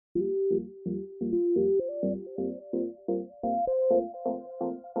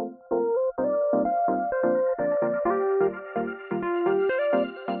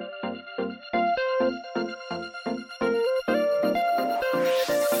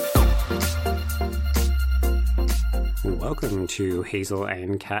Welcome to Hazel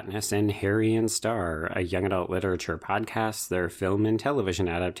and Katniss and Harry and Star, a young adult literature podcast, their film and television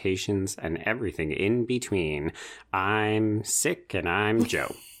adaptations, and everything in between. I'm Sick and I'm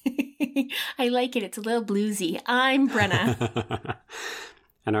Joe. I like it. It's a little bluesy. I'm Brenna.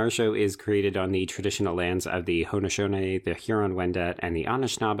 And our show is created on the traditional lands of the Haudenosaunee, the Huron-Wendat, and the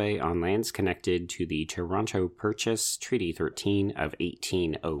Anishinaabe on lands connected to the Toronto Purchase, Treaty 13 of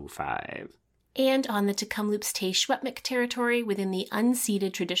 1805. And on the Tecumloops Te Secwepemc territory within the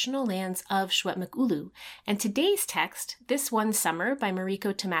unceded traditional lands of Secwepemc-Ulu. And today's text, This One Summer by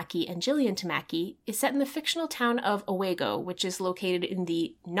Mariko Tamaki and Gillian Tamaki, is set in the fictional town of Owego, which is located in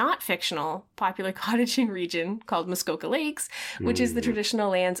the not-fictional popular cottaging region called Muskoka Lakes, which is the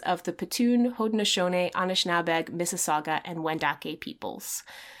traditional lands of the Petun, Haudenosaunee, Anishinaabeg, Mississauga, and Wendake peoples.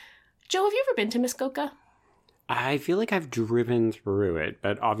 Joe, have you ever been to Muskoka? I feel like I've driven through it,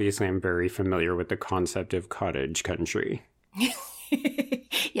 but obviously I'm very familiar with the concept of cottage country.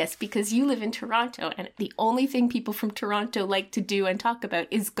 Yes, because you live in Toronto, and the only thing people from Toronto like to do and talk about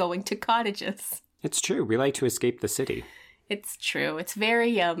is going to cottages. It's true. We like to escape the city. It's true. It's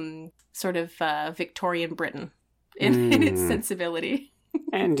very sort of Victorian Britain in its sensibility.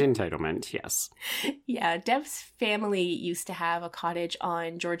 And entitlement, yes. Yeah, Dev's family used to have a cottage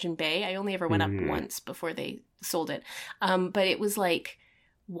on Georgian Bay. I only ever went up once before they sold it. But it was like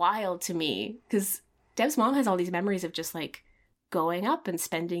wild to me because Dev's mom has all these memories of just like going up and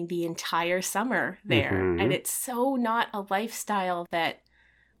spending the entire summer there. And it's so not a lifestyle that,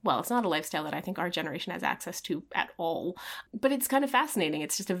 well, it's not a lifestyle that I think our generation has access to at all, but it's kind of fascinating.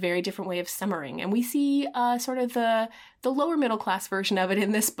 It's just a very different way of summering. And we see sort of the lower middle class version of it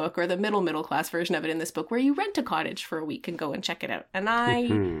in this book, or the middle class version of it in this book, where you rent a cottage for a week and go and check it out. And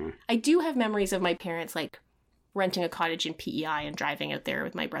I do have memories of my parents like renting a cottage in PEI and driving out there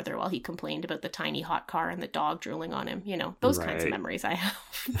with my brother while he complained about the tiny hot car and the dog drooling on him. You know, those kinds of memories I have.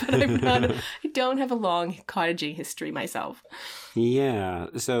 But I don't have a long cottaging history myself. Yeah.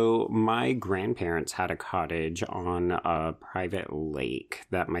 So my grandparents had a cottage on a private lake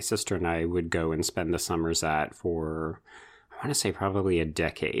that my sister and I would go and spend the summers at for, I want to say probably a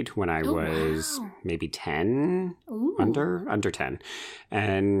decade when I was maybe 10, under 10.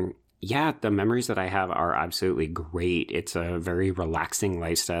 And yeah, the memories that I have are absolutely great. It's a very relaxing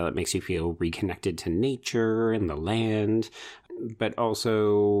lifestyle. It makes you feel reconnected to nature and the land, but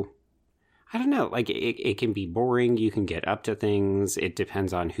also, I don't know, like it can be boring. You can get up to things. It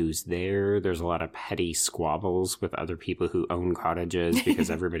depends on who's there. There's a lot of petty squabbles with other people who own cottages because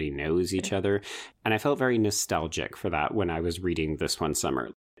everybody knows each other. And I felt very nostalgic for that when I was reading This One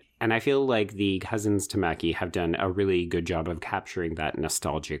Summer. And I feel like the cousins Tamaki have done a really good job of capturing that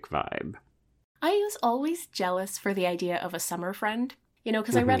nostalgic vibe. I was always jealous for the idea of a summer friend, you know,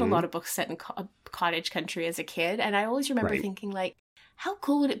 because I read a lot of books set in cottage country as a kid. And I always remember thinking, like, how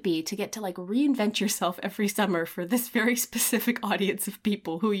cool would it be to get to, like, reinvent yourself every summer for this very specific audience of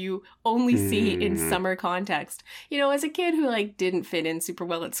people who you only see in summer context? You know, as a kid who, like, didn't fit in super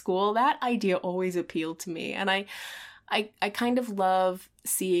well at school, that idea always appealed to me. And I kind of love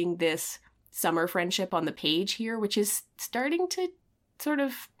seeing this summer friendship on the page here, which is starting to sort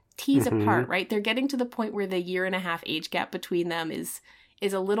of tease apart, right? They're getting to the point where the 1.5-year age gap between them is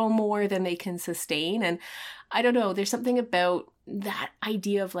a little more than they can sustain. And I don't know, there's something about that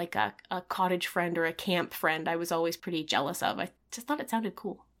idea of like a cottage friend or a camp friend I was always pretty jealous of. I just thought it sounded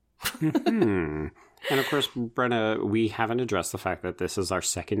cool. And of course, Brenna, we haven't addressed the fact that this is our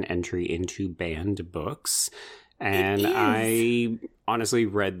second entry into banned books. And I honestly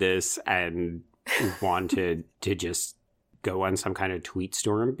read this and wanted to just go on some kind of tweet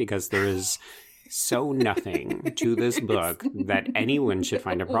storm because there is so nothing to this book that anyone should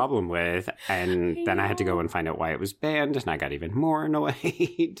find a problem with. And then I had to go and find out why it was banned, and I got even more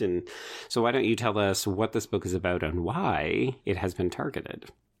annoyed. And so why don't you tell us what this book is about and why it has been targeted?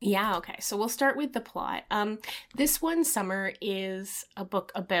 Yeah, okay. So we'll start with the plot. This One Summer is a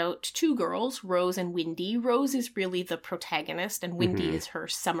book about two girls, Rose and Windy. Rose is really the protagonist, and Windy is her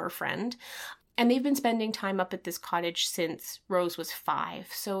summer friend. And they've been spending time up at this cottage since Rose was 5.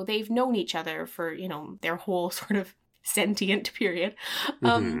 So they've known each other for, you know, their whole sort of sentient period.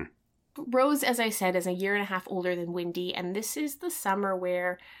 Rose, as I said, is 1.5 years older than Windy. And this is the summer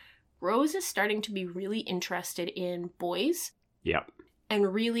where Rose is starting to be really interested in boys. Yep.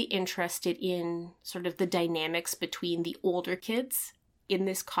 And really interested in sort of the dynamics between the older kids in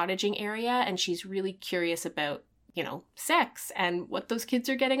this cottaging area. And she's really curious about, you know, sex and what those kids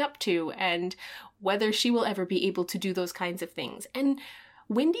are getting up to and whether she will ever be able to do those kinds of things. And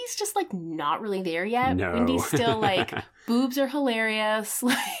Wendy's just like not really there yet. No. Wendy's still like, boobs are hilarious.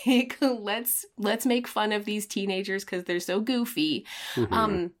 Like, let's make fun of these teenagers because they're so goofy.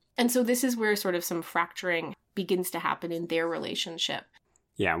 Mm-hmm. And so this is where sort of some fracturing begins to happen in their relationship.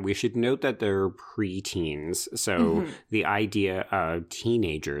 Yeah, we should note that they're preteens. So the idea of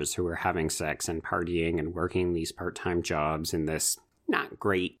teenagers who are having sex and partying and working these part-time jobs in this not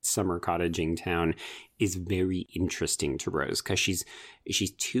great summer cottaging town is very interesting to Rose because she's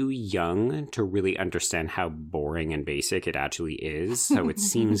too young to really understand how boring and basic it actually is. So it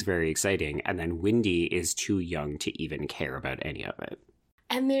seems very exciting. And then Wendy is too young to even care about any of it.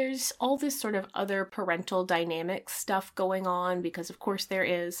 And there's all this sort of other parental dynamic stuff going on because, of course, there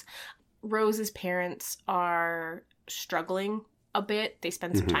is. Rose's parents are struggling a bit. They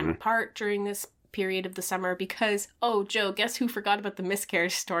spend some time apart during this period of the summer because, oh, Joe, guess who forgot about the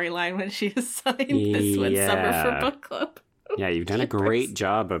miscarriage storyline when she assigned this one summer for book club? Yeah, you've done a great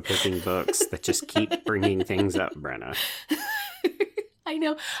job of picking books that just keep bringing things up, Brenna. I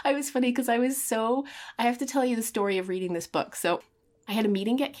know. I was funny because I have to tell you the story of reading this book. So I had a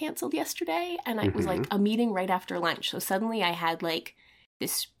meeting get canceled yesterday, and it was like a meeting right after lunch. So suddenly I had like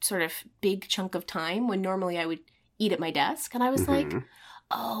this sort of big chunk of time when normally I would eat at my desk. And I was like,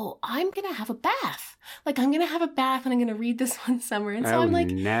 oh, I'm going to have a bath. Like, I'm going to have a bath and I'm going to read this one summer. And so I'm like,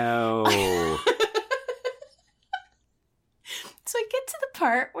 no. So I get to the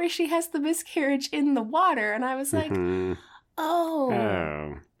part where she has the miscarriage in the water. And I was like,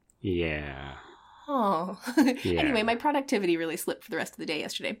 oh, yeah. Oh, yeah. Anyway, my productivity really slipped for the rest of the day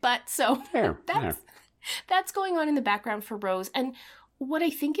yesterday. But so Fair. that's going on in the background for Rose. And what I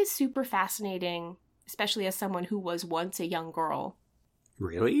think is super fascinating, especially as someone who was once a young girl.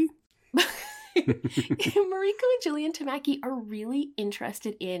 Really? Mariko and Gillian Tamaki are really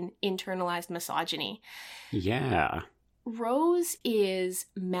interested in internalized misogyny. Yeah. Rose is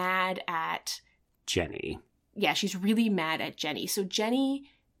mad at Jenny. Yeah, she's really mad at Jenny. So Jenny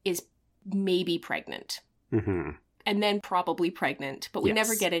is maybe pregnant. And then probably pregnant, but we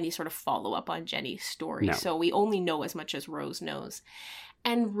never get any sort of follow-up on Jenny's story. No. So we only know as much as Rose knows.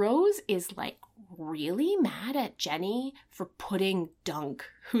 And Rose is like really mad at Jenny for putting Dunk,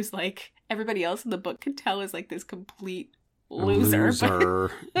 who's like everybody else in the book could tell is like this complete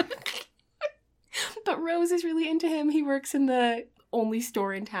loser. But Rose is really into him. He works in the only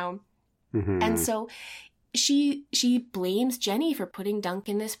store in town. And so she blames Jenny for putting Dunk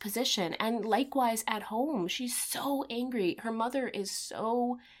in this position. And likewise at home, she's so angry. Her mother is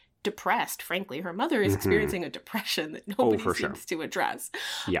so depressed, frankly. Her mother is experiencing a depression that nobody seems to address.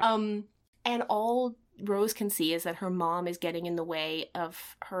 Yeah. And all Rose can see is that her mom is getting in the way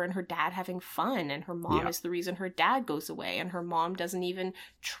of her and her dad having fun. And her mom is the reason her dad goes away. And her mom doesn't even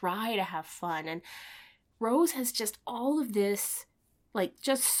try to have fun. And Rose has just all of this, like,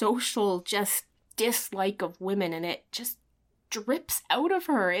 just social, just dislike of women. And it just drips out of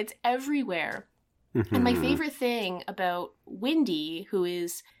her. It's everywhere. And my favorite thing about Wendy's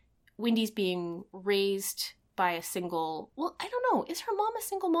being raised by a single, well, I don't know, is her mom a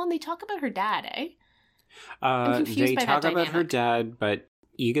single mom? They talk about her dad, eh? They talk about her dad, but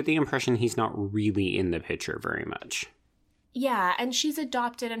you get the impression he's not really in the picture very much. Yeah, and she's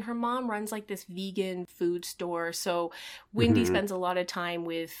adopted, and her mom runs like this vegan food store. So Wendy spends a lot of time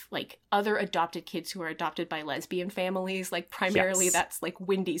with like other adopted kids who are adopted by lesbian families. Like primarily that's like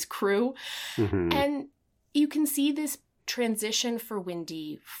Wendy's crew. And you can see this transition for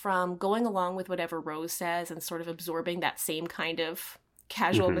Wendy from going along with whatever Rose says and sort of absorbing that same kind of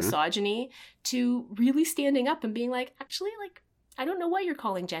casual misogyny to really standing up and being like, actually, like, I don't know why you're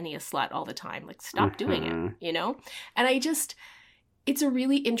calling Jenny a slut all the time. Like, stop doing it, you know? And it's a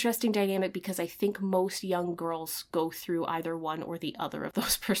really interesting dynamic because I think most young girls go through either one or the other of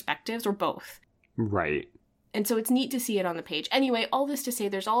those perspectives or both. Right. And so it's neat to see it on the page. Anyway, all this to say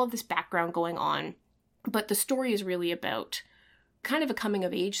there's all of this background going on, but the story is really about kind of a coming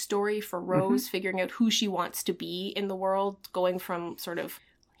of age story for Rose, figuring out who she wants to be in the world, going from sort of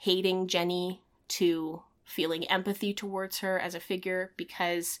hating Jenny to feeling empathy towards her as a figure,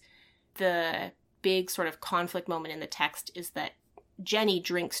 because the big sort of conflict moment in the text is that Jenny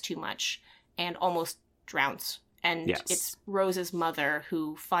drinks too much and almost drowns. And it's Rose's mother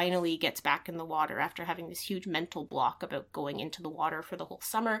who finally gets back in the water after having this huge mental block about going into the water for the whole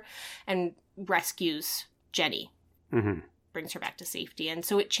summer and rescues Jenny, brings her back to safety. And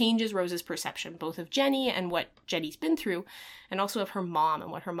so it changes Rose's perception, both of Jenny and what Jenny's been through, and also of her mom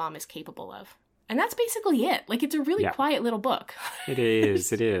and what her mom is capable of. And that's basically it. Like, it's a really quiet little book. It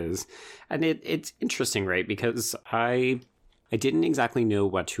is. And it's interesting, right? Because I I didn't exactly know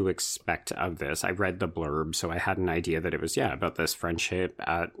what to expect of this. I read the blurb, so I had an idea that it was, about this friendship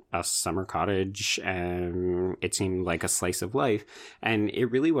at a summer cottage, and it seemed like a slice of life. And it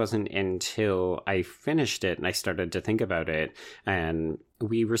really wasn't until I finished it and I started to think about it, and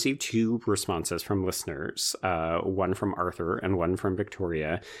we received 2 responses from listeners, one from Arthur and one from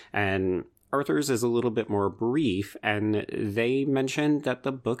Victoria, and Arthur's is a little bit more brief, and they mentioned that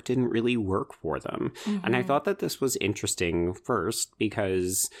the book didn't really work for them. Mm-hmm. And I thought that this was interesting first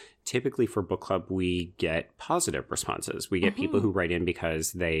because typically for book club, we get positive responses. We get people who write in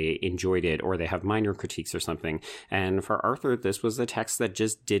because they enjoyed it or they have minor critiques or something. And for Arthur, this was a text that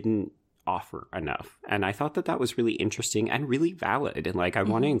just didn't offer enough. And I thought that that was really interesting and really valid. And I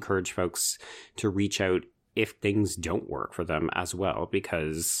want to encourage folks to reach out if things don't work for them as well,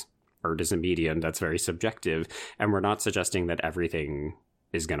 because art is a medium that's very subjective, and we're not suggesting that everything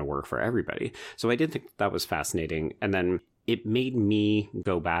is going to work for everybody. So I did think that was fascinating. And then it made me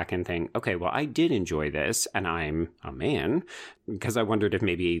go back and think, okay, well, I did enjoy this, and I'm a man, because I wondered if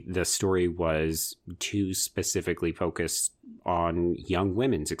maybe the story was too specifically focused on young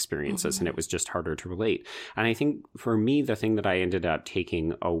women's experiences, and it was just harder to relate. And I think for me, the thing that I ended up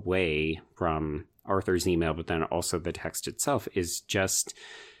taking away from Arthur's email, but then also the text itself, is just,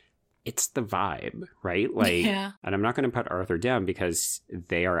 it's the vibe, right? And I'm not going to put Arthur down because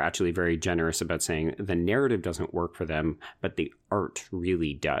they are actually very generous about saying the narrative doesn't work for them, but the art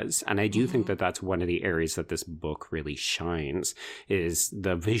really does. And I do think that that's one of the areas that this book really shines, is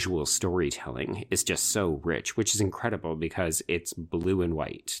the visual storytelling is just so rich, which is incredible because it's blue and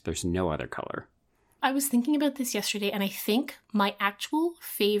white. There's no other color. I was thinking about this yesterday, and I think my actual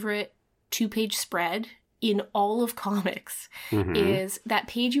favorite 2-page spread in all of comics is that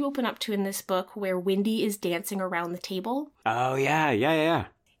page you open up to in this book where Wendy is dancing around the table. Oh, yeah.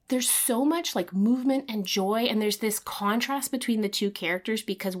 There's so much movement and joy, and there's this contrast between the 2 characters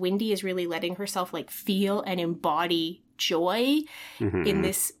because Wendy is really letting herself feel and embody joy in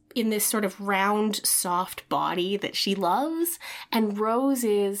this sort of round, soft body that she loves, and Rose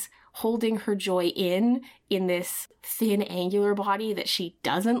is holding her joy in this thin, angular body that she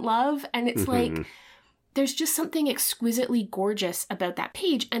doesn't love, and it's there's just something exquisitely gorgeous about that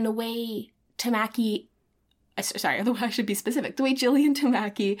page, and the way Tamaki, I should be specific, the way Gillian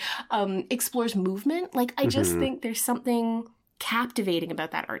Tamaki explores movement. I just think there's something captivating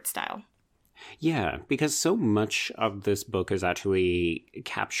about that art style. Yeah, because so much of this book is actually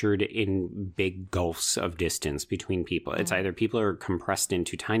captured in big gulfs of distance between people. It's either people are compressed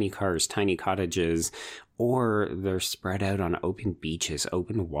into tiny cars, tiny cottages, or they're spread out on open beaches,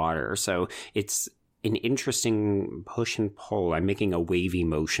 open water. So it's an interesting push and pull. I'm making a wavy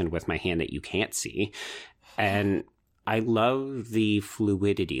motion with my hand that you can't see. And I love the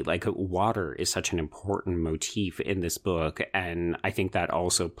fluidity. Water is such an important motif in this book. And I think that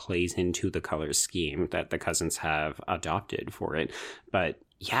also plays into the color scheme that the Cousins have adopted for it. But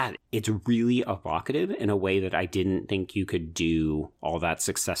yeah, it's really evocative in a way that I didn't think you could do all that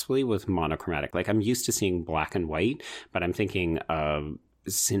successfully with monochromatic. I'm used to seeing black and white, but I'm thinking of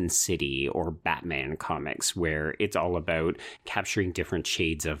Sin City or Batman comics, where it's all about capturing different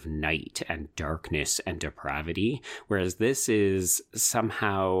shades of night and darkness and depravity, whereas this is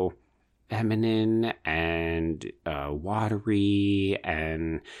somehow feminine and watery,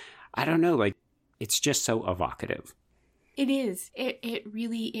 and I don't know, it's just so evocative. It is. It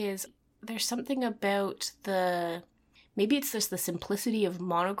really is. There's something about maybe it's just the simplicity of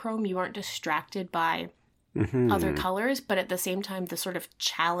monochrome. You aren't distracted by other colors, but at the same time, the sort of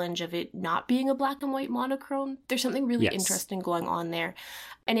challenge of it not being a black and white monochrome, there's something really interesting going on there.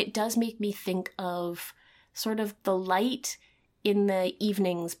 And it does make me think of sort of the light in the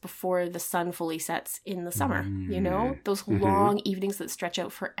evenings before the sun fully sets in the summer, those long evenings that stretch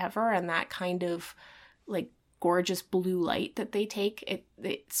out forever, and that kind of gorgeous blue light that they take.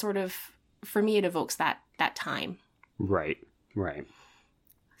 It sort of, for me, it evokes that time. Right.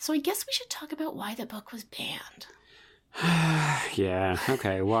 So I guess we should talk about why the book was banned. Yeah,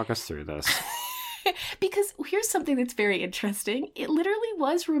 okay, walk us through this. Because here's something that's very interesting. It literally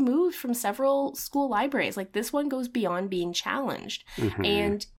was removed from several school libraries. This one goes beyond being challenged.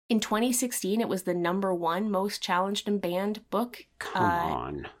 And in 2016, it was the #1 most challenged and banned book. Come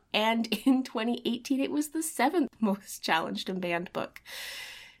on. And in 2018, it was the 7th most challenged and banned book.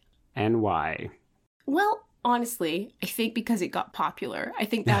 And why? Well, honestly, I think because it got popular. I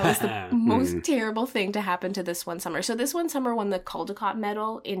think that was the most terrible thing to happen to this one summer. So this one summer won the Caldecott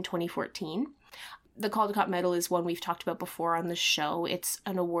Medal in 2014. The Caldecott Medal is one we've talked about before on the show. It's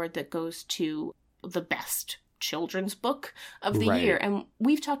an award that goes to the best children's book of the Right. year. And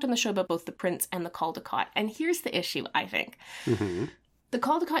we've talked on the show about both The Prince and The Caldecott. And here's the issue, I think. Mm-hmm. The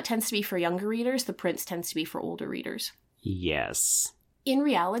Caldecott tends to be for younger readers. The Prince tends to be for older readers. Yes. In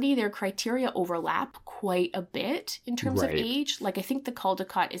reality, their criteria overlap quite a bit in terms of Right. age. Like, I think The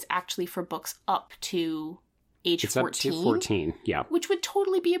Caldecott is actually for books up to age It's 14. up to 14. Yeah. Which would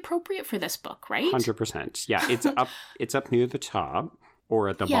totally be appropriate for this book, right? 100%. Yeah, it's up near the top or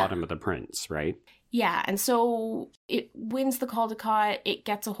at the Yeah. bottom of the Prince, right? Yeah, and so it wins the Caldecott, it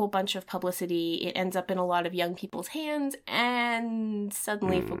gets a whole bunch of publicity, it ends up in a lot of young people's hands, and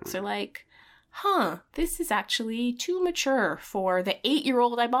suddenly folks are like, this is actually too mature for the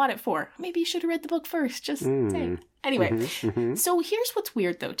 8-year-old I bought it for. Maybe you should have read the book first, just saying. Anyway, Mhm. so here's what's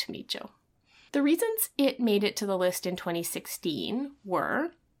weird though to me, Joe. The reasons it made it to the list in 2016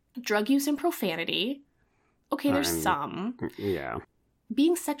 were drug use and profanity. Okay, there's some. Yeah.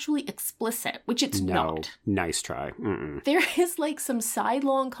 Being sexually explicit, which it's No. not. Nice try. Mm-mm. There is like some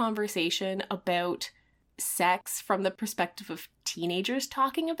sidelong conversation about sex from the perspective of teenagers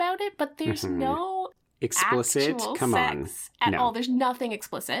talking about it, but there's Mhm. no Explicit? actual Come on. sex at No. all. There's nothing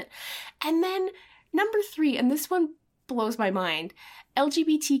explicit. And then number 3, and this one blows my mind,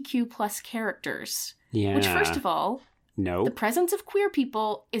 LGBTQ plus characters. Yeah. Which, first of all, no. the presence of queer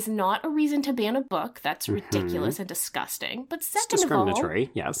people is not a reason to ban a book. That's Mhm. ridiculous and disgusting. But It's second of all,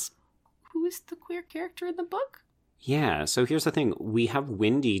 discriminatory. Yes. who is the queer character in the book? Yeah, so here's the thing. We have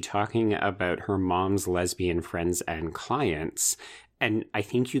Wendy talking about her mom's lesbian friends and clients, and I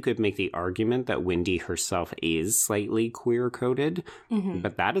think you could make the argument that Wendy herself is slightly queer-coded, Mm-hmm.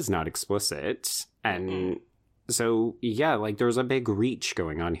 but that is not explicit. And so, yeah, like there's a big reach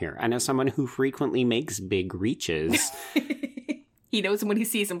going on here. And as someone who frequently makes big reaches, He knows him when he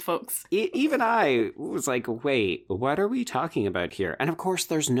sees him, folks. even I was like, wait, what are we talking about here? And of course,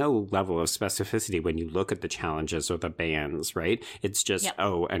 there's no level of specificity when you look at the challenges or the bans, right? It's just, Yep.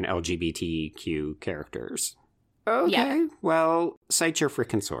 and LGBTQ characters. Okay, Yeah. well, cite your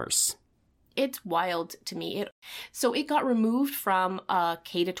frickin' source. It's wild to me. So it got removed from a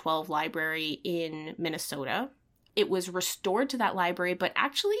K-12 library in Minnesota. It was restored to that library, but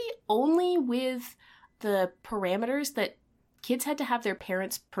actually only with the parameters that kids had to have their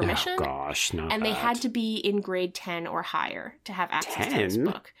parents' permission. Oh, gosh, not And they that. had to be in grade 10 or higher to have access to this 10?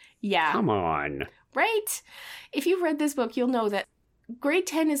 book. Yeah. Come on. Right? If you've read this book, you'll know that grade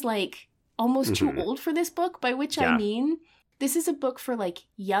 10 is like almost too Mhm. old for this book, by which I Yeah. mean this is a book for like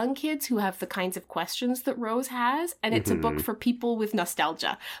young kids who have the kinds of questions that Rose has, and it's a book Mhm. for people with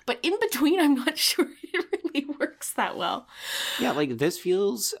nostalgia. But in between, I'm not sure it really works that well. Yeah, like this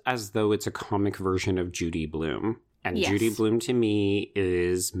feels as though it's a comic version of Judy Blume. And Yes. Judy Blume to me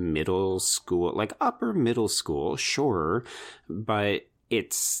is middle school, like upper middle school, sure. But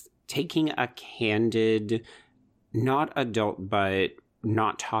it's taking a candid, not adult, but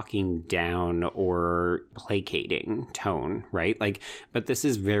not talking down or placating tone, right? Like, but this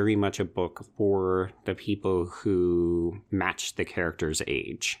is very much a book for the people who match the character's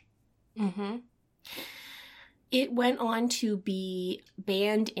age. Mm-hmm. It went on to be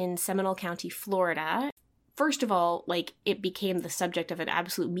banned in Seminole County, Florida. First of all, like, it became the subject of an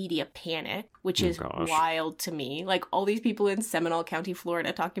absolute media panic, which Oh, is gosh. wild to me. Like, all these people in Seminole County,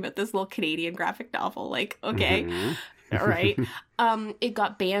 Florida talking about this little Canadian graphic novel. Like, okay, Mhm. all right. It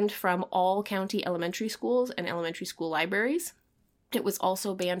got banned from all county elementary schools and elementary school libraries. It was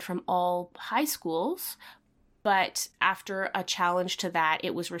also banned from all high schools, but after a challenge to that,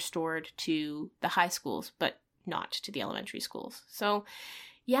 it was restored to the high schools, but not to the elementary schools. So,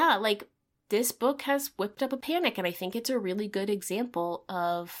 yeah, like, this book has whipped up a panic, and I think it's a really good example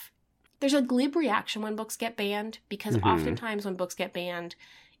of there's a glib reaction when books get banned, because Mhm. oftentimes when books get banned,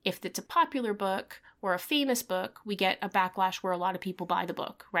 if it's a popular book or a famous book, we get a backlash where a lot of people buy the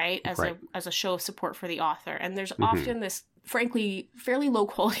book, right? Right. As a show of support for the author. And there's Mhm. often this, frankly, fairly low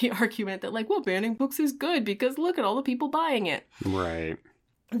quality argument that, like, well, banning books is good because look at all the people buying it. Right.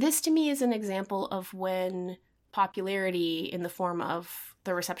 This to me is an example of when popularity in the form of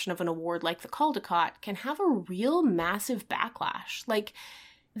the reception of an award like the Caldecott can have a real massive backlash. Like,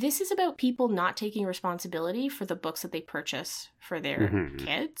 this is about people not taking responsibility for the books that they purchase for their Mhm.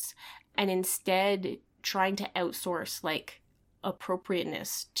 kids, and instead trying to outsource, like,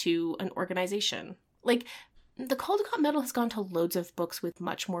 appropriateness to an organization. Like, the Caldecott Medal has gone to loads of books with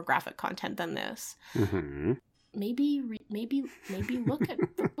much more graphic content than this. Mhm. Maybe look at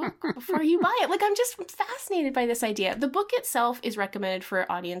the book before you buy it. Like, I'm just fascinated by this idea. The book itself is recommended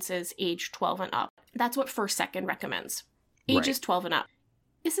for audiences age 12 and up. That's what First Second recommends. Ages 12 and up.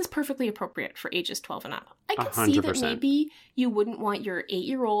 This is perfectly appropriate for ages 12 and up. I can see that 100%. maybe you wouldn't want your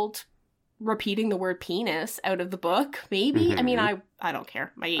 8-year-old repeating the word penis out of the book, maybe. I mean, I don't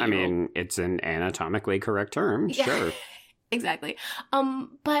care. I mean, it's an anatomically correct term, sure. Exactly.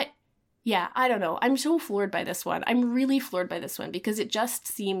 But yeah, I don't know. I'm so floored by this one. I'm really floored by this one because it just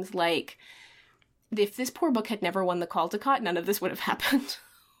seems like if this poor book had never won the Caldecott, none of this would have happened.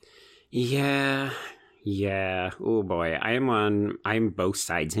 Yeah. Oh boy. I'm both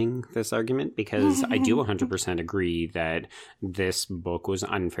siding this argument because I do 100% agree that this book was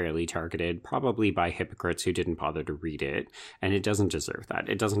unfairly targeted, probably by hypocrites who didn't bother to read it. And it doesn't deserve that.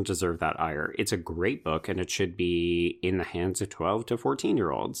 It doesn't deserve that ire. It's a great book and it should be in the hands of 12 to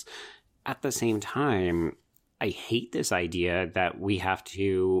 14-year-olds. At the same time, I hate this idea that we have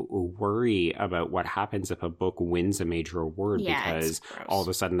to worry about what happens if a book wins a major award because all of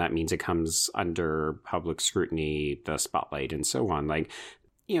a sudden that means it comes under public scrutiny, the spotlight, and so on. Like,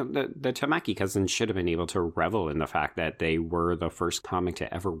 you know, the Tamaki cousins should have been able to revel in the fact that they were the first comic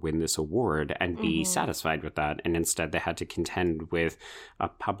to ever win this award and be satisfied with that. And instead they had to contend with a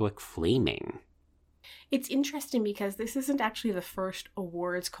public flaming. It's interesting because this isn't actually the first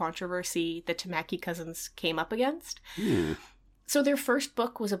awards controversy the Tamaki cousins came up against. So their first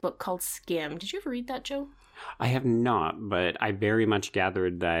book was a book called Skim. Did you ever read that, Joe? I have not, but I very much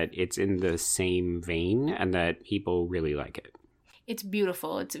gathered that it's in the same vein and that people really like it. It's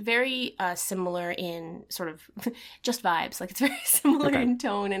beautiful. It's very similar in sort of just vibes. Like, it's very similar in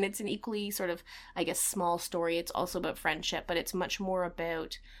tone, and it's an equally sort of, I guess, small story. It's also about friendship, but it's much more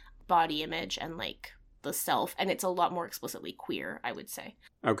about body image and like the self, and it's a lot more explicitly queer, I would say.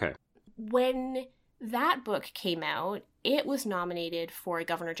 Okay. When that book came out, it was nominated for a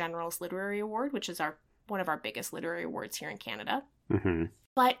Governor General's Literary Award, which is one of our biggest literary awards here in Canada.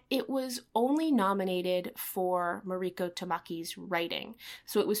 But it was only nominated for Mariko Tamaki's writing.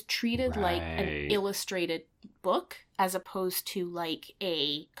 So it was treated like an illustrated book as opposed to like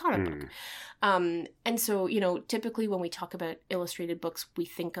a comic book. And so, you know, typically when we talk about illustrated books, we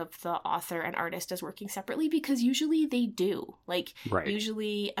think of the author and artist as working separately because usually they do. Like,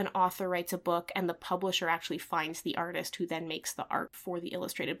 usually an author writes a book and the publisher actually finds the artist who then makes the art for the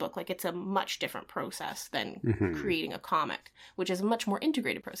illustrated book. Like, it's a much different process than creating a comic, which is a much more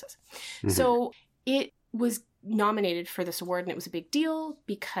integrated process. So it was nominated for this award, and it was a big deal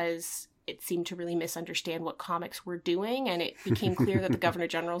because it seemed to really misunderstand what comics were doing, and it became clear that the Governor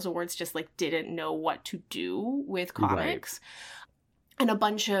General's Awards just like didn't know what to do with comics. And a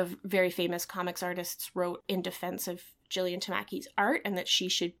bunch of very famous comics artists wrote in defense of Gillian Tamaki's art and that she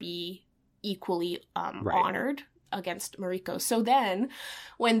should be equally honored against Mariko. So then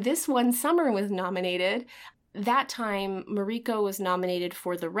when This One Summer was nominated, that time Mariko was nominated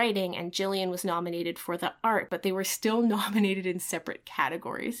for the writing and Gillian was nominated for the art, but they were still nominated in separate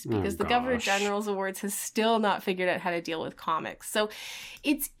categories because the Governor General's Awards has still not figured out how to deal with comics. So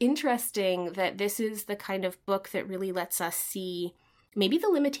it's interesting that this is the kind of book that really lets us see maybe the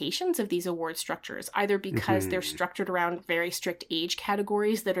limitations of these award structures, either because they're structured around very strict age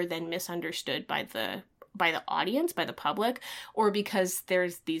categories that are then misunderstood by the audience, by the public, or because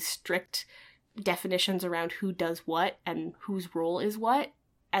there's these strict definitions around who does what and whose role is what,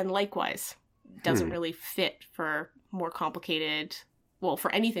 and likewise doesn't really fit for more complicated, well, for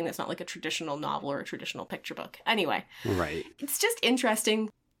anything that's not like a traditional novel or a traditional picture book. Anyway, it's just interesting.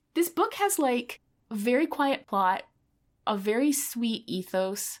 This book has like a very quiet plot, a very sweet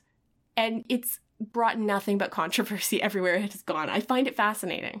ethos, and it's brought nothing but controversy everywhere it has gone. I find it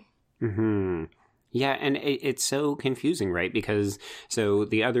fascinating. Yeah, and it's so confusing, right? Because, so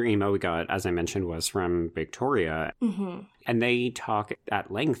the other email we got, as I mentioned, was from Victoria. And they talk at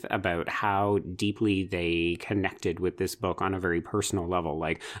length about how deeply they connected with this book on a very personal level.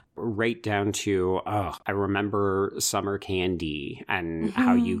 Like, right down to, I remember summer candy and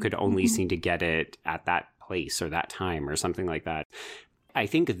how you could only seem to get it at that place or that time or something like that. I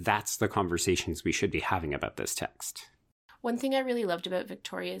think that's the conversations we should be having about this text. One thing I really loved about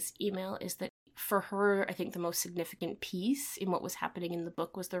Victoria's email is that for her, I think the most significant piece in what was happening in the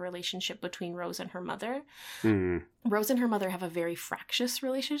book was the relationship between Rose and her mother. Rose and her mother have a very fractious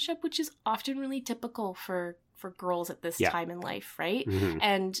relationship, which is often really typical for girls at this time in life, right?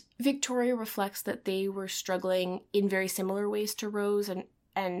 And Victoria reflects that they were struggling in very similar ways to Rose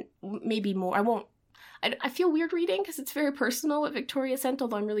and maybe more. I feel weird reading because it's very personal what Victoria sent,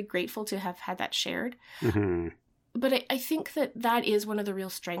 although I'm really grateful to have had that shared. But I think that is one of the real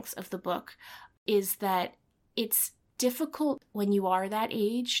strengths of the book, is that it's difficult when you are that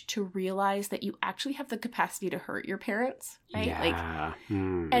age to realize that you actually have the capacity to hurt your parents, right?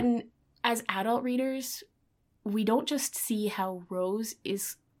 And as adult readers, we don't just see how Rose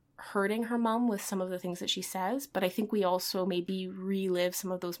is hurting her mom with some of the things that she says, but I think we also maybe relive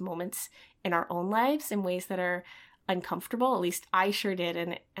some of those moments in our own lives in ways that are uncomfortable. At least I sure did,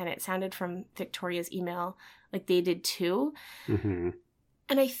 and it sounded from Victoria's email like they did too. Mm-hmm.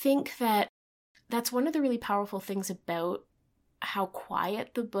 And I think that that's one of the really powerful things about how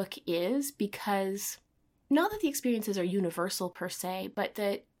quiet the book is, because not that the experiences are universal per se, but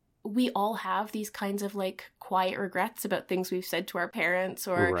that we all have these kinds of like quiet regrets about things we've said to our parents,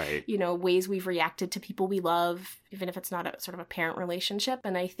 or, Right. you know, ways we've reacted to people we love, even if it's not a sort of a parent relationship.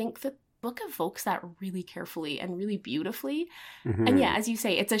 And I think the book evokes that really carefully and really beautifully. Mm-hmm. And yeah, as you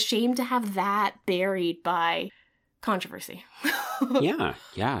say, it's a shame to have that buried by controversy. Yeah,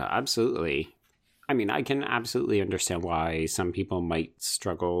 absolutely. I mean, I can absolutely understand why some people might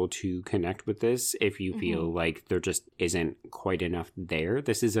struggle to connect with this if you feel like there just isn't quite enough there.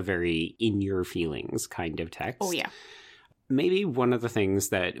 This is a very in your feelings kind of text. Oh, yeah. Maybe one of the things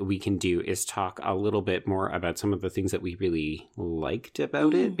that we can do is talk a little bit more about some of the things that we really liked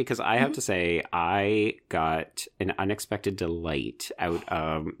about it, because I have to say I got an unexpected delight out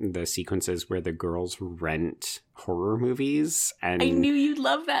of the sequences where the girls rent horror movies. And I knew you'd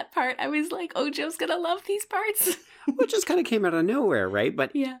love that part. I was like, oh, Joe's gonna love these parts. which just kind of came out of nowhere, right?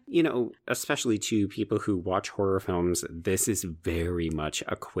 But, Yeah. you know, especially to people who watch horror films, this is very much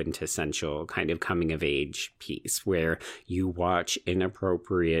a quintessential kind of coming of age piece where you watch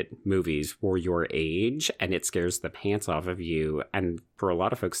inappropriate movies for your age and it scares the pants off of you. And for a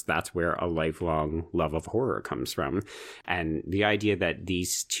lot of folks, that's where a lifelong love of horror comes from. And the idea that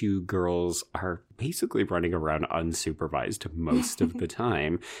these two girls are basically running around unsupervised most of the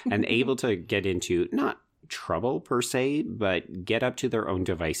time and able to get into not trouble per se, but get up to their own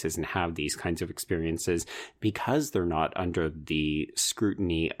devices and have these kinds of experiences because they're not under the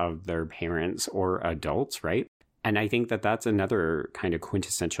scrutiny of their parents or adults, right? And I think that that's another kind of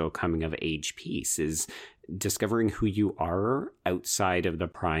quintessential coming of age piece, is discovering who you are outside of the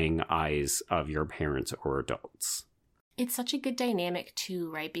prying eyes of your parents or adults. It's such a good dynamic too,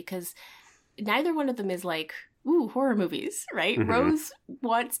 right? Because neither one of them is like, ooh, horror movies, right? Mhm. Rose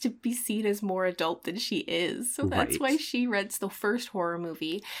wants to be seen as more adult than she is. So that's Right. why she rents the first horror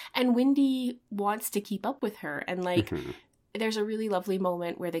movie. And Wendy wants to keep up with her. And like, Mhm. there's a really lovely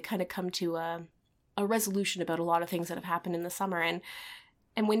moment where they kind of come to a resolution about a lot of things that have happened in the summer. And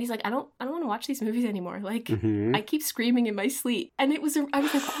Wendy's like, I don't want to watch these movies anymore. Like, Mhm. I keep screaming in my sleep. And it was, I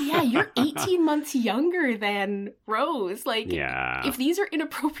was like, oh yeah, you're 18 months younger than Rose. Like, Yeah. if these are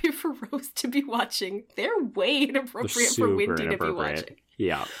inappropriate for Rose to be watching, they're way inappropriate for Super Wendy to be inappropriate. watching.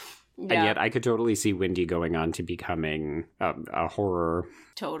 Yeah. And yet I could totally see Wendy going on to becoming a horror,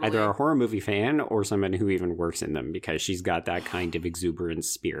 totally. either a horror movie fan or someone who even works in them, because she's got that kind of exuberant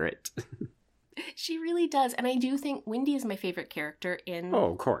spirit. She really does. And I do think Wendy is my favorite character in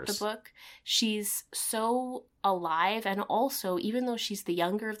Oh, of the course. book. She's so alive, and also, even though she's the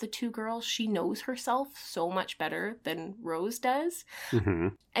younger of the two girls, she knows herself so much better than Rose does. Hmm.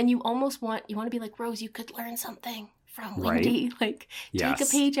 And you almost want to be like, Rose, you could learn something from Right. Wendy. Like, take a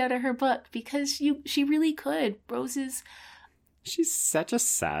Yes. page out of her book, because she really could. Rose is, She's such a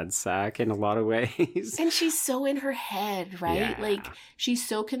sad sack in a lot of ways. and she's so in her head, right? Yeah. Like, she's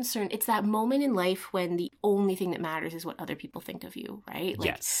so concerned. It's that moment in life when the only thing that matters is what other people think of you, right? Like,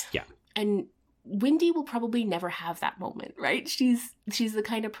 Yes. Yeah. and Wendy will probably never have that moment, right? She's the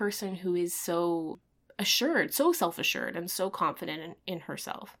kind of person who is so assured, so self-assured, and so confident in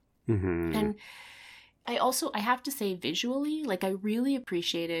herself. Hmm. And I have to say, visually, like, I really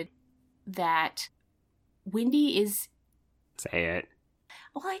appreciated that Wendy is, Say it.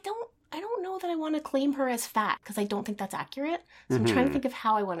 well, I don't know that I want to claim her as fat, because I don't think that's accurate. So I'm trying to Mhm. think of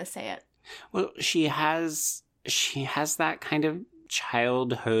how I want to say it. Well, she has that kind of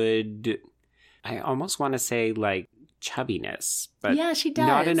childhood, I almost want to say like chubbiness, but Yeah, she does.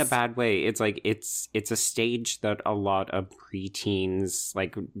 not in a bad way. It's like it's a stage that a lot of preteens,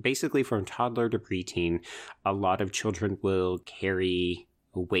 like basically from toddler to preteen, a lot of children will carry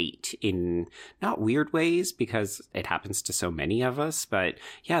weight in not weird ways, because it happens to so many of us, but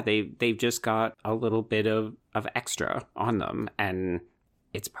yeah, they've just got a little bit of extra on them, and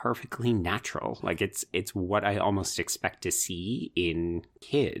it's perfectly natural. Like it's what I almost expect to see in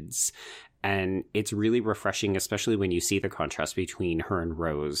kids. And it's really refreshing, especially when you see the contrast between her and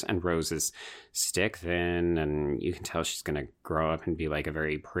Rose. And Rose is stick thin, and you can tell she's going to grow up and be like a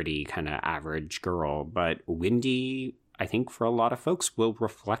very pretty kind of average girl. But Wendy, I think for a lot of folks, will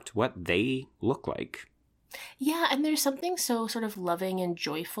reflect what they look like. Yeah, and there's something so sort of loving and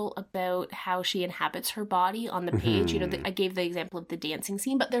joyful about how she inhabits her body on the page. You know, Mhm. I gave the example of the dancing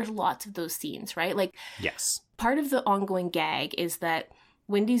scene, but there's lots of those scenes, right? Like, Yes. part of the ongoing gag is that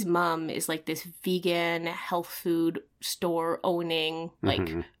Wendy's mom is like this vegan health food store owning, like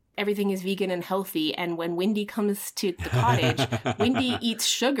everything is vegan and healthy. And when Wendy comes to the cottage, Wendy eats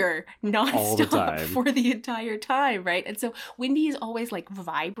sugar nonstop for the entire time, right? And so Wendy is always like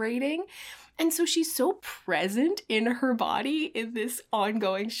vibrating. And so she's so present in her body in this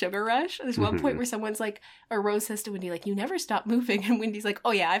ongoing sugar rush. There's one point where someone's like, or Rose says to Wendy, like, you never stop moving. And Wendy's like,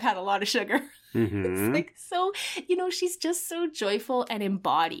 oh yeah, I've had a lot of sugar. It's like, so, you know, she's just so joyful and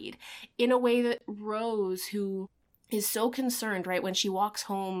embodied in a way that Rose, who is so concerned, right, when she walks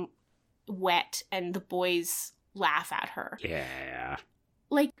home wet and the boys laugh at her. Yeah.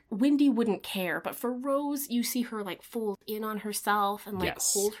 Like, Wendy wouldn't care, but for Rose, you see her, like, fold in on herself and, like,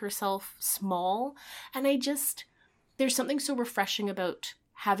 hold herself small. And there's something so refreshing about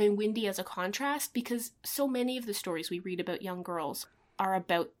having Wendy as a contrast, because so many of the stories we read about young girls are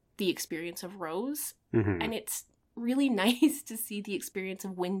about the experience of Rose. And it's really nice to see the experience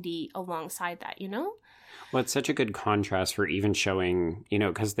of Wendy alongside that, you know? Well, it's such a good contrast for even showing, you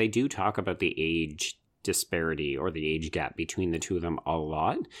know, because they do talk about the age disparity or the age gap between the two of them a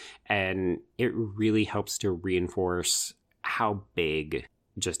lot, and it really helps to reinforce how big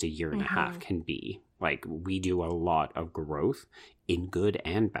just a year and a half can be. Like, we do a lot of growth in good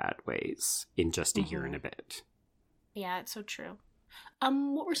and bad ways in just a year and a bit. Yeah, it's so true.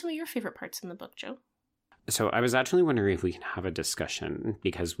 What were some of your favorite parts in the book, Joe? So I was actually wondering if we can have a discussion,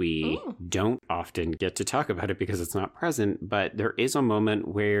 because we don't often get to talk about it because it's not present, but there is a moment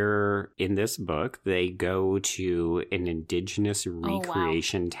where in this book they go to an Indigenous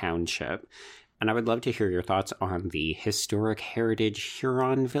recreation township. And I would love to hear your thoughts on the historic heritage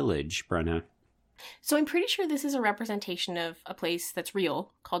Huron village, Brenna. So I'm pretty sure this is a representation of a place that's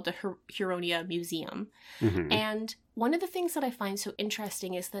real called the Huronia Museum. And one of the things that I find so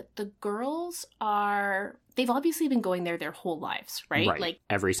interesting is that the girls they've obviously been going there their whole lives, right? Like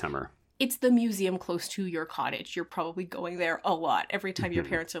every summer. It's the museum close to your cottage. You're probably going there a lot. Every time your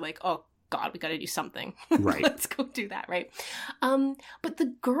parents are like, oh God, we got to do something. Right. Let's go do that, right? But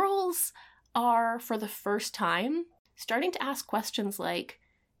the girls are, for the first time, starting to ask questions like,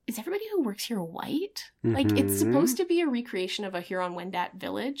 is everybody who works here white? Like, it's supposed to be a recreation of a Huron-Wendat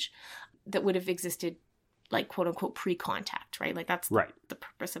village that would have existed, like, quote unquote, pre-contact, right? Like, that's the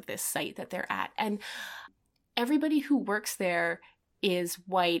purpose of this site that they're at. And everybody who works there is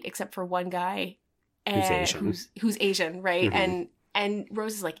white except for one guy who's Asian, right? And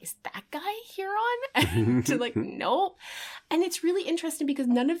Rose is like, is that guy Huron? And to like, nope. And it's really interesting because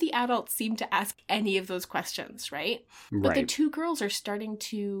none of the adults seem to ask any of those questions, right? But the two girls are starting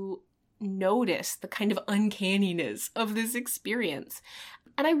to notice the kind of uncanniness of this experience.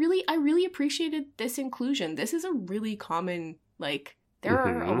 And I really appreciated this inclusion. This is a really common, like, there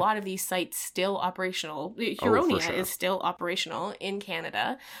are a lot of these sites still operational. Huronia is still operational in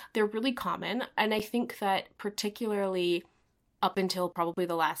Canada. They're really common. And I think that particularly up until probably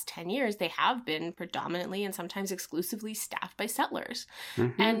the last 10 years, they have been predominantly and sometimes exclusively staffed by settlers.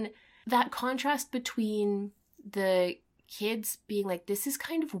 And that contrast between the kids being like, this is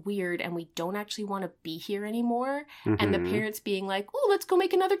kind of weird and we don't actually want to be here anymore, and the parents being like, oh, let's go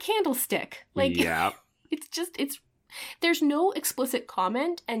make another candlestick. Like, there's no explicit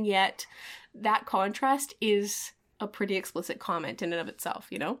comment, and yet that contrast is a pretty explicit comment in and of itself,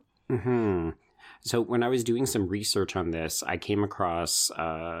 you know? So when I was doing some research on this, I came across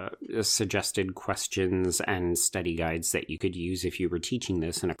suggested questions and study guides that you could use if you were teaching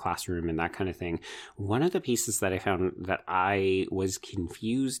this in a classroom and that kind of thing. One of the pieces that I found that I was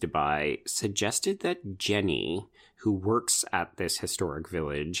confused by suggested that Jenny, who works at this historic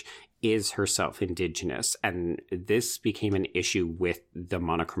village, is herself Indigenous. And this became an issue with the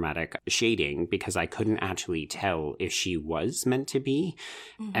monochromatic shading because I couldn't actually tell if she was meant to be.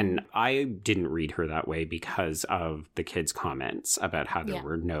 And I didn't read her that way because of the kids' comments about how there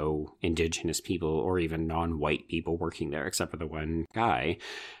were no Indigenous people or even non-white people working there except for the one guy.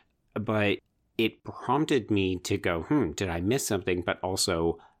 But it prompted me to go, did I miss something? But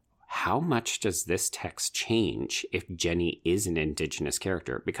also, how much does this text change if Jenny is an Indigenous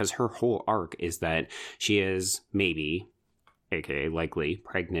character? Because her whole arc is that she is maybe, aka likely,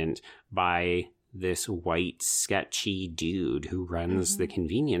 pregnant by this white, sketchy dude who runs the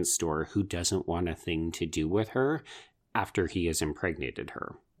convenience store who doesn't want a thing to do with her after he has impregnated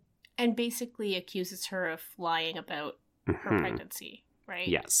her. And basically accuses her of lying about her pregnancy, right?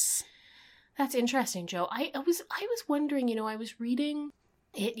 Yes. That's interesting, Joe. I was wondering, you know, I was reading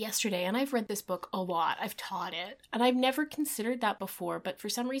it yesterday, and I've read this book a lot. I've taught it, and I've never considered that before, but for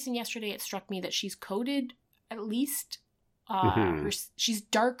some reason yesterday it struck me that she's coded at least She's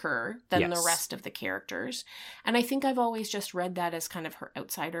darker than the Yes. rest of the characters. And I think I've always just read that as kind of her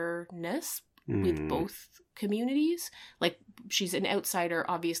outsiderness with both communities. Like, she's an outsider,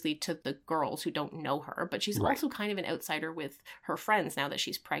 obviously, to the girls who don't know her, but she's Right. also kind of an outsider with her friends now that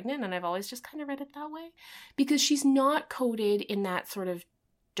she's pregnant. And I've always just kind of read it that way because she's not coded in that sort of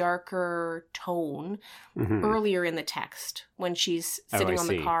darker tone earlier in the text when she's sitting on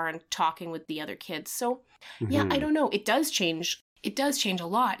the car and talking with the other kids. So yeah, I don't know. It does change. It does change a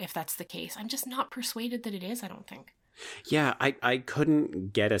lot if that's the case. I'm just not persuaded that it is, I don't think. Yeah, I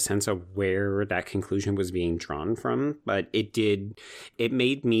couldn't get a sense of where that conclusion was being drawn from, but it did. It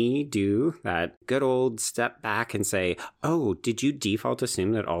made me do that good old step back and say, oh, did you default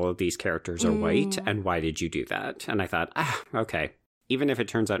assume that all of these characters are white? And why did you do that? And I thought, okay. Even if it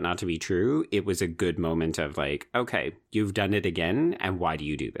turns out not to be true, it was a good moment of like, okay, you've done it again, and why do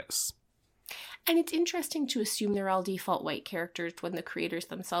you do this? And it's interesting to assume they're all default white characters when the creators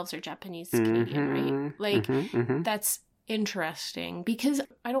themselves are Japanese Canadian, right? Like, that's interesting because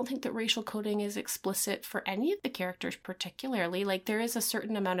I don't think that racial coding is explicit for any of the characters particularly. Like, there is a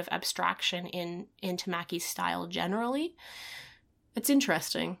certain amount of abstraction in Tamaki's style generally. It's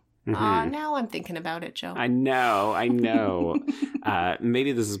interesting. Now I'm thinking about it, Joe. I know.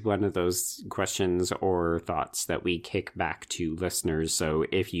 Maybe this is one of those questions or thoughts that we kick back to listeners. So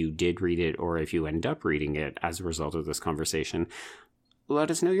if you did read it or if you end up reading it as a result of this conversation, let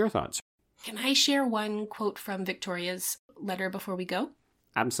us know your thoughts. Can I share one quote from Victoria's letter before we go?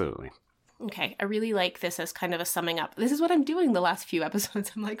 Absolutely. Okay, I really like this as kind of a summing up. This is what I'm doing the last few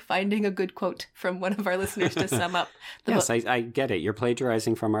episodes. I'm like finding a good quote from one of our listeners to sum up the yes, book. I get it. You're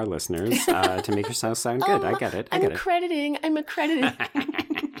plagiarizing from our listeners to make yourself sound good. I get it. I'm accrediting.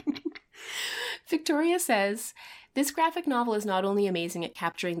 Victoria says, this graphic novel is not only amazing at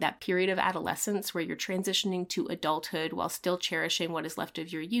capturing that period of adolescence where you're transitioning to adulthood while still cherishing what is left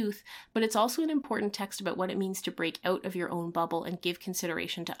of your youth, but it's also an important text about what it means to break out of your own bubble and give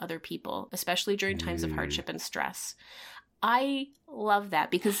consideration to other people, especially during times of hardship and stress. I love that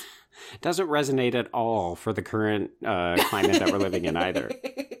because it doesn't resonate at all for the current climate that we're living in either.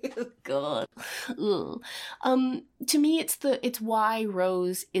 God. To me, it's why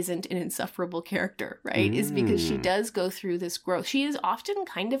Rose isn't an insufferable character, right? Is because she does go through this growth. She is often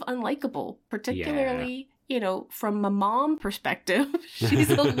kind of unlikable, particularly, from a mom perspective. She's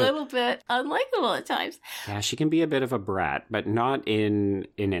a little bit unlikable at times. Yeah, she can be a bit of a brat, but not in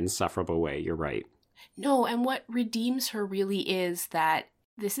an insufferable way. You're right. No, and what redeems her really is that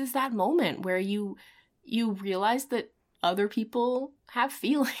this is that moment where you realize that other people have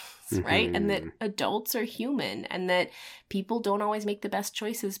feelings, right? And that adults are human and that people don't always make the best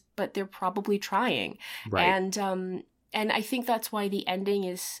choices, but they're probably trying. Right. And I think that's why the ending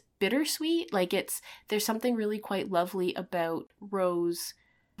is bittersweet. Like, there's something really quite lovely about Rose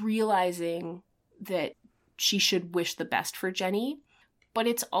realizing that she should wish the best for Jenny. But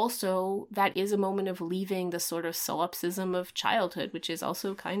it's also, that is a moment of leaving the sort of solipsism of childhood, which is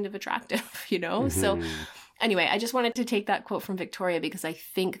also kind of attractive, So anyway, I just wanted to take that quote from Victoria because I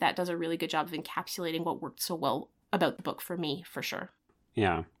think that does a really good job of encapsulating what worked so well about the book for me, for sure.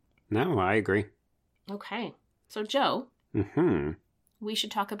 Yeah. No, I agree. Okay. So, Joe, we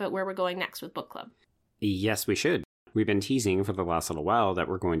should talk about where we're going next with book club. Yes, we should. We've been teasing for the last little while that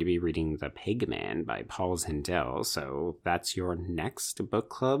we're going to be reading The Pigman by Paul Zindel, so that's your next book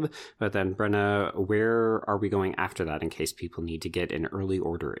club. But then, Brenna, where are we going after that in case people need to get an early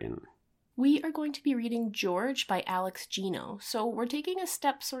order in? We are going to be reading George by Alex Gino. So we're taking a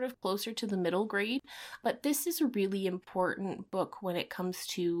step sort of closer to the middle grade, but this is a really important book when it comes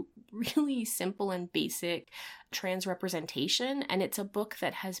to really simple and basic trans representation, and it's a book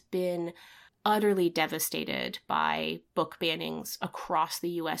that has been utterly devastated by book bannings across the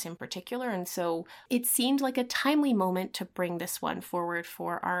US in particular. And so it seemed like a timely moment to bring this one forward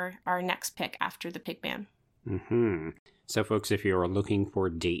for our next pick after the pig ban. So folks, if you're looking for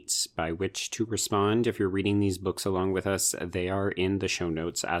dates by which to respond, if you're reading these books along with us, they are in the show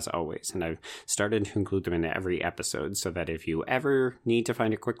notes as always. And I've started to include them in every episode so that if you ever need to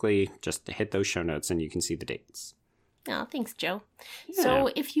find it quickly, just hit those show notes and you can see the dates. Oh, thanks, Joe. Yeah. So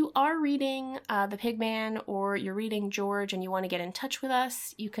if you are reading The Pigman or you're reading George and you want to get in touch with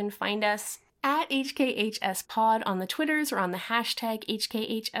us, you can find us at HKHSPod on the Twitters or on the hashtag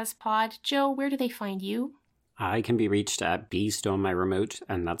HKHSPod. Joe, where do they find you? I can be reached at B Stone My Remote,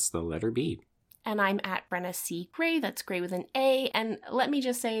 and that's the letter B. And I'm at Brenna C. Gray, that's Gray with an A. And let me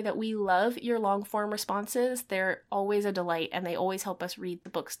just say that we love your long form responses. They're always a delight and they always help us read the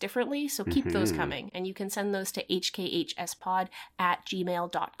books differently. So keep those coming. And you can send those to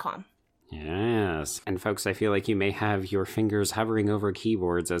hkhspod@gmail.com. Yes. And folks, I feel like you may have your fingers hovering over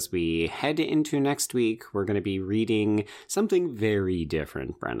keyboards as we head into next week. We're going to be reading something very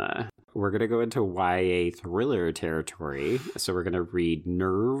different, Brenna. We're going to go into YA thriller territory. So we're going to read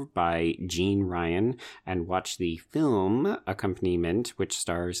Nerve by Jean Ryan and watch the film accompaniment, which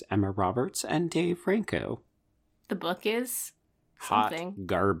stars Emma Roberts and Dave Franco. The book is something. Hot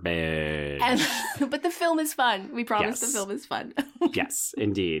garbage. But the film is fun. We promise the film is fun. Yes,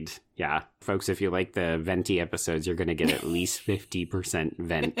 indeed. Yeah. Folks, if you like the venti episodes, you're going to get at least 50%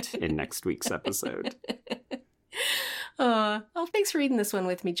 vent in next week's episode. Thanks for reading this one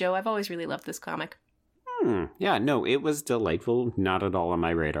with me, Joe. I've always really loved this comic. Yeah, no, it was delightful. Not at all on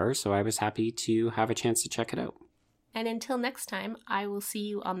my radar, so I was happy to have a chance to check it out. And until next time, I will see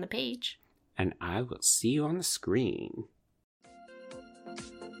you on the page. And I will see you on the screen.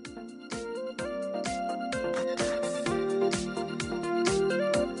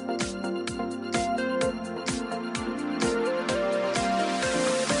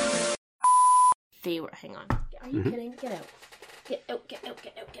 Hang on. Are you kidding? Get out. Get out, get out,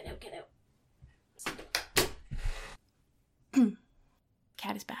 get out, get out, get out.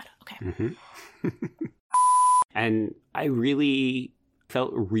 Cat is bad. Okay. And I really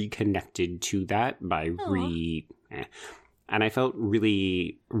felt reconnected to that by and I felt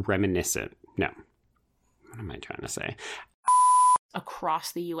really reminiscent. No. What am I trying to say?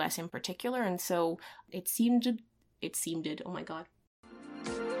 Across the US in particular, and so it seemed, oh my god.